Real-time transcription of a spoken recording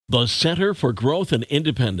The Center for Growth and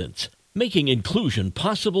Independence, making inclusion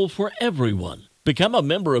possible for everyone. Become a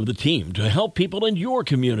member of the team to help people in your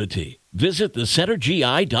community. Visit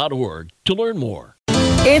thecentergi.org to learn more.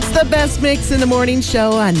 It's the best mix in the morning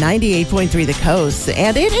show on 98.3 The Coast,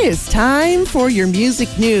 and it is time for your music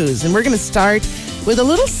news. And we're going to start with a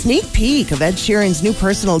little sneak peek of Ed Sheeran's new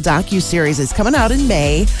personal docuseries. It's coming out in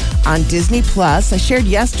May on Disney+. I shared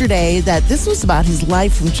yesterday that this was about his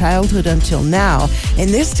life from childhood until now,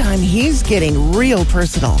 and this time he's getting real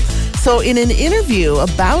personal. So in an interview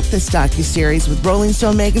about this docuseries with Rolling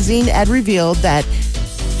Stone magazine, Ed revealed that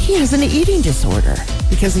he has an eating disorder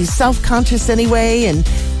because he's self-conscious anyway, and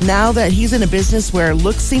now that he's in a business where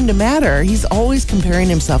looks seem to matter, he's always comparing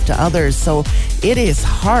himself to others. So it is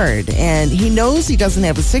hard, and he knows he doesn't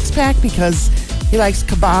have a six-pack because he likes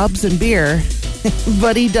kebabs and beer,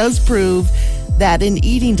 but he does prove that an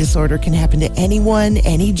eating disorder can happen to anyone,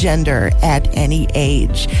 any gender, at any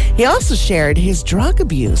age. He also shared his drug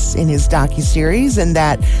abuse in his docuseries, and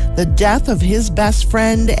that the death of his best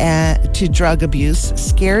friend to drug abuse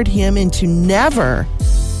scared him into never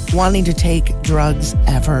wanting to take drugs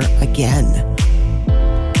ever again.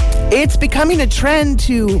 It's becoming a trend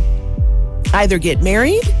to either get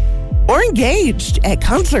married or engaged at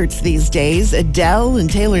concerts these days. Adele and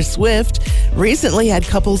Taylor Swift recently had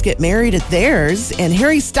couples get married at theirs, and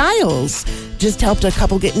Harry Styles just helped a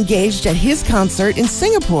couple get engaged at his concert in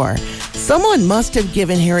Singapore. Someone must have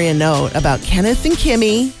given Harry a note about Kenneth and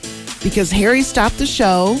Kimmy, because Harry stopped the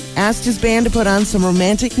show, asked his band to put on some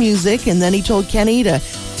romantic music, and then he told Kenny to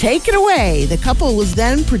take it away. The couple was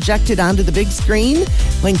then projected onto the big screen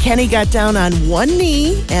when Kenny got down on one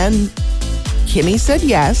knee and Kimmy said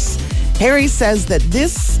yes. Harry says that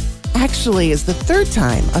this actually is the third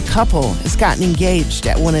time a couple has gotten engaged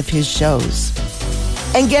at one of his shows.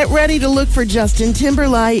 And get ready to look for Justin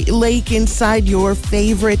Timberlake inside your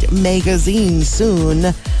favorite magazine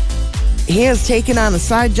soon. He has taken on a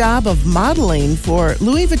side job of modeling for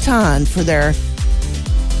Louis Vuitton for their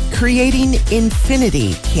Creating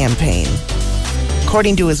Infinity campaign.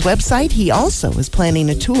 According to his website, he also is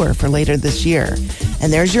planning a tour for later this year.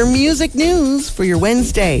 And there's your music news for your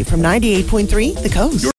Wednesday from 98.3 The Coast.